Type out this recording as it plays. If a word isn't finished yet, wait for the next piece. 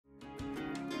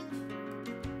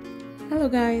Hello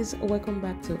guys, welcome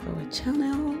back to our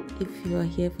channel. If you are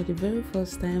here for the very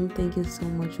first time, thank you so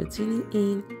much for tuning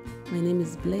in. My name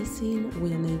is Blessing.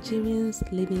 We are Nigerians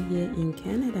living here in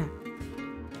Canada.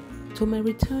 To my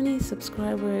returning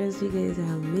subscribers, you guys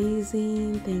are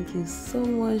amazing. Thank you so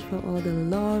much for all the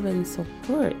love and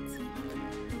support.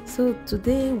 So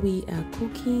today we are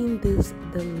cooking this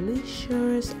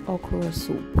delicious okra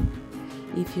soup.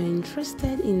 If you're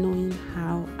interested in knowing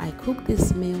how I cook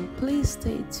this meal, please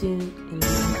stay tuned and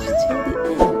watch till the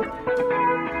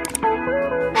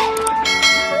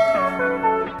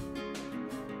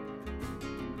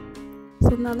end.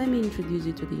 So now let me introduce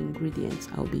you to the ingredients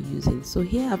I'll be using. So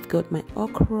here I've got my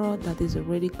okra that is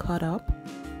already cut up.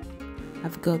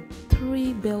 I've got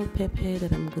 3 bell pepper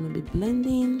that I'm going to be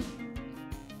blending.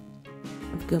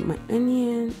 I've got my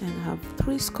onion and I have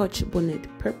 3 scotch bonnet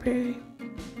pepper.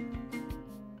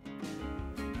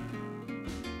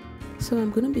 So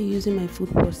I'm going to be using my food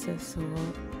processor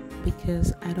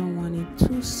because I don't want it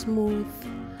too smooth.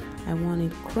 I want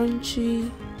it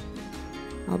crunchy.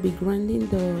 I'll be grinding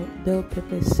the bell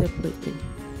pepper separately.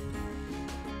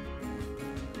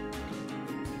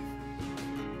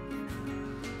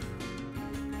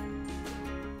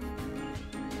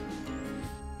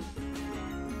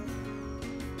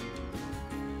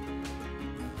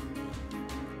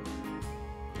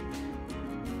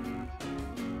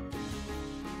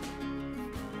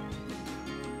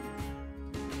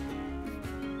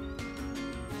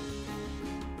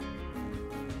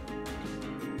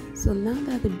 So now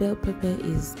that the bell pepper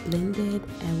is blended,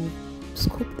 I will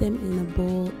scoop them in a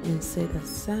bowl and set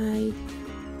aside,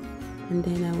 and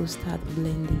then I will start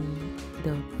blending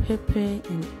the pepper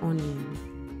and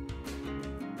onion.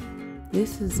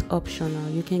 This is optional,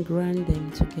 you can grind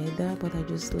them together, but I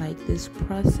just like this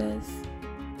process.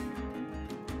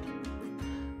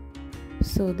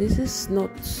 So this is not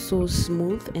so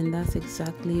smooth, and that's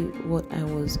exactly what I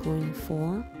was going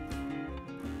for.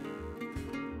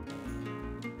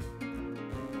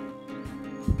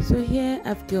 So here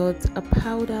I've got a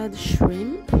powdered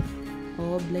shrimp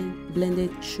or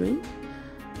blended shrimp.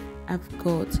 I've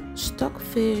got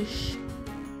stockfish.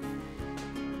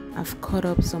 I've cut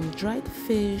up some dried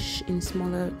fish in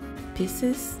smaller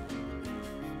pieces.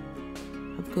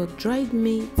 I've got dried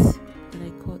meat that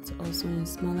I cut also in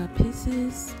smaller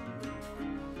pieces.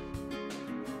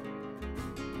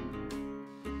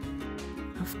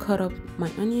 I've cut up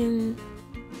my onion.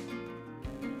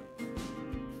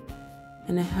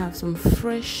 And I have some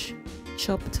fresh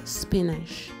chopped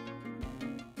spinach,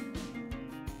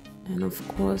 and of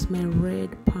course my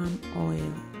red palm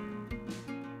oil.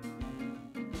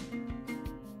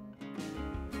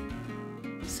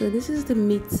 So this is the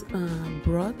meat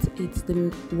broth. It's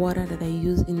the water that I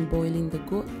use in boiling the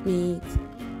goat meat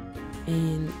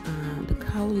and the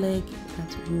cow leg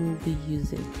that we'll be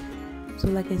using. So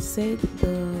like I said,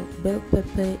 the bell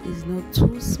pepper is not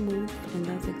too smooth, and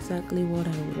that's exactly what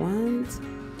I want.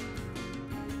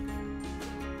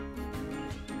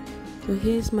 So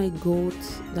here's my goat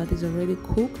that is already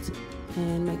cooked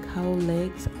and my cow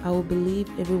legs. I will believe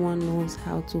everyone knows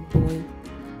how to boil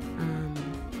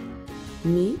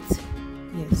meat.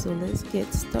 Yeah, so let's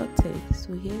get started.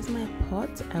 So here's my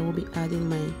pot. I will be adding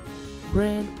my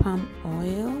red palm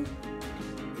oil.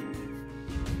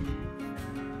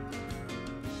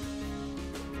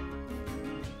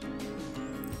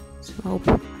 So I'll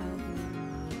put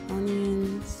my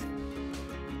onions,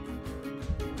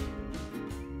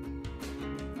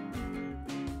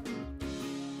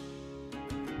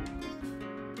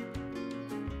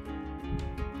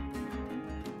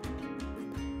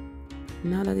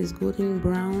 now that it's golden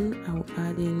brown, I will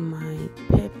add in my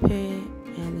pepper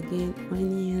and again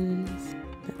onions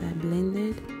that I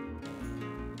blended.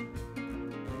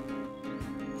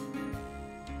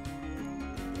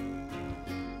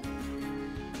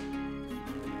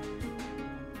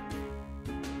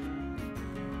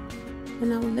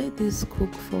 And I will let this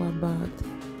cook for about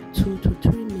 2 to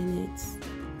 3 minutes.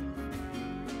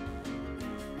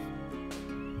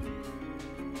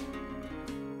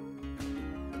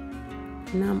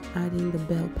 Now I'm adding the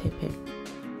bell pepper.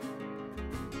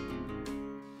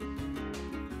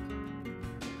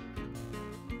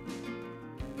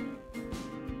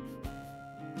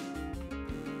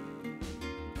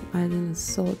 Adding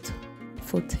salt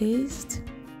for taste,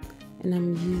 and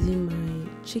I'm using my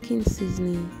chicken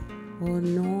seasoning or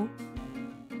no,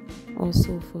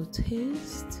 also for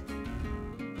taste.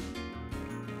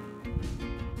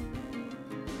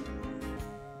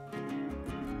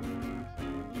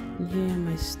 And here are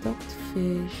my stocked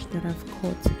fish that I've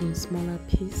cut in smaller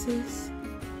pieces.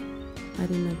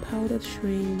 Adding my powdered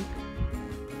shrimp,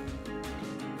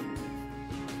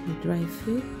 my dry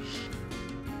fish,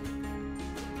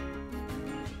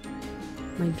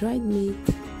 my dried meat,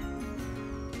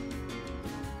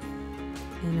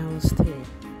 and I will stir.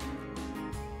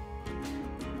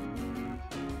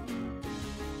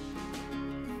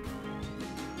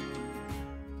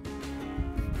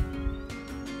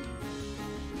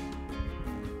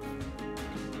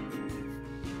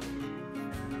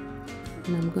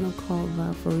 And I'm gonna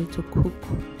cover for it to cook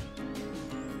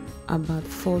about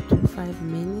 4 to 5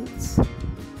 minutes.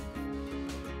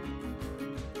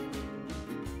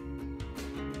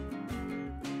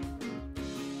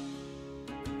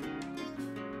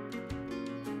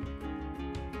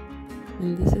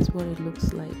 And this is what it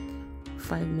looks like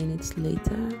 5 minutes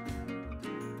later.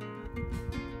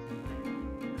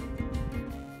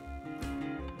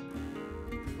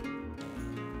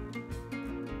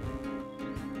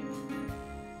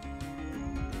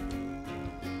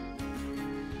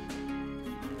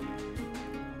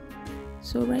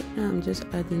 So right now I'm just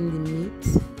adding the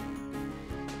meat.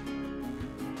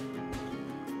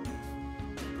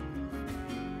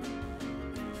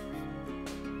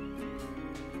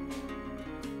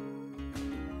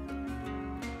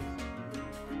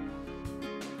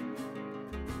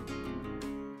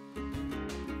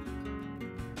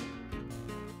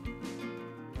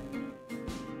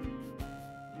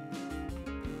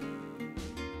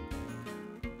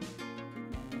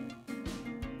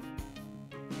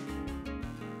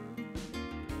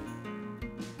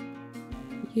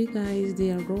 You guys,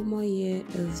 the aroma here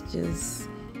is just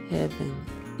heaven.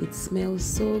 It smells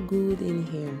so good in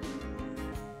here.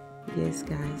 Yes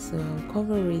guys, so I'll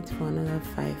cover it for another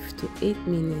 5 to 8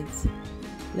 minutes.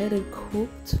 Let it cook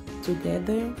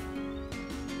together.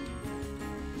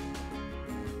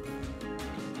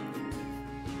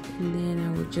 And then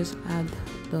I will just add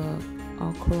the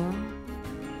okra,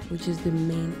 which is the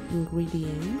main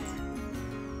ingredient.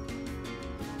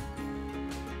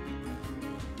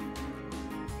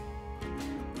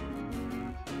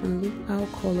 And look how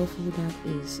colorful that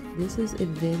is. This is a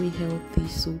very healthy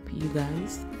soup, you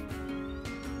guys.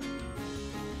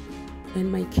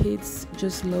 And my kids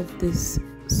just love this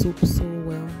soup so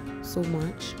well, so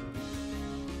much.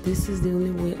 This is the only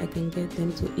way I can get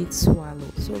them to eat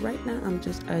swallow. So right now I'm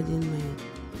just adding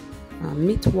my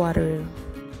meat water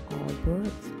or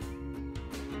broth.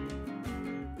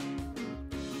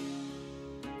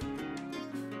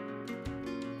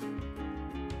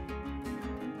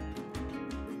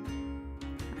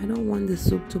 I don't want the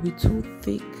soup to be too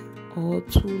thick or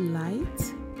too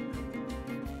light.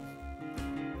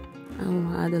 I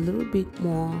will add a little bit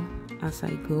more as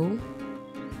I go.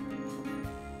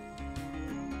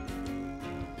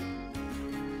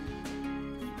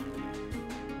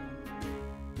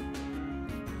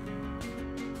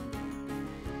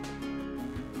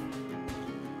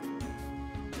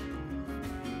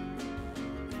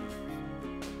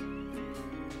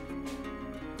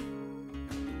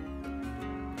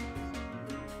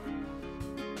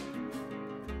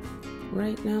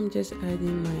 Right now I'm just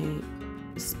adding my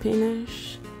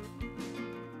spinach,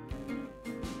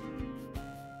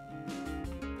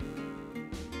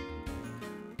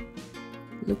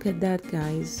 look at that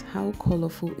guys, how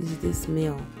colorful is this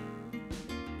meal.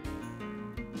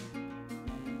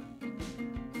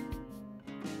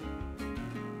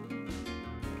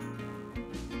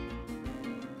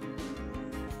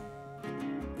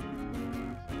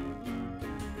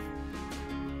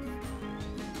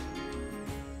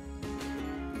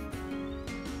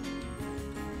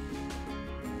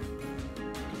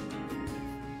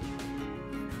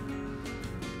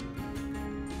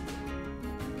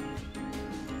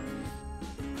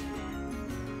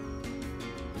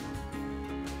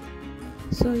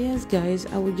 So yes guys,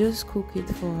 I will just cook it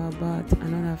for about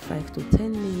another 5 to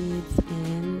 10 minutes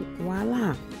and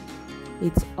voila,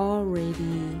 it's all ready.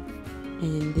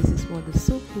 And this is what the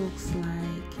soup looks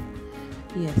like.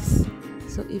 Yes,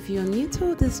 so if you're new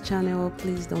to this channel,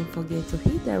 please don't forget to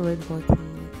hit that red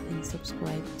button and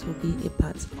subscribe to be a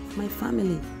part of my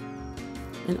family.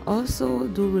 And also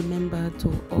do remember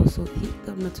to also hit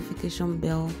the notification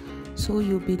bell so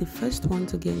you'll be the first one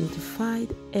to get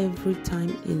notified every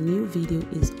time a new video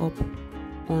is up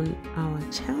on our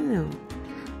channel.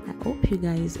 I hope you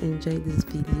guys enjoyed this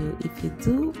video. If you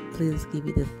do, please give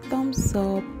it a thumbs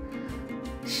up,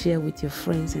 share with your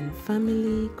friends and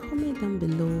family, comment down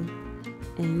below,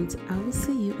 and I will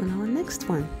see you on our next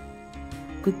one.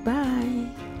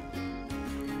 Goodbye.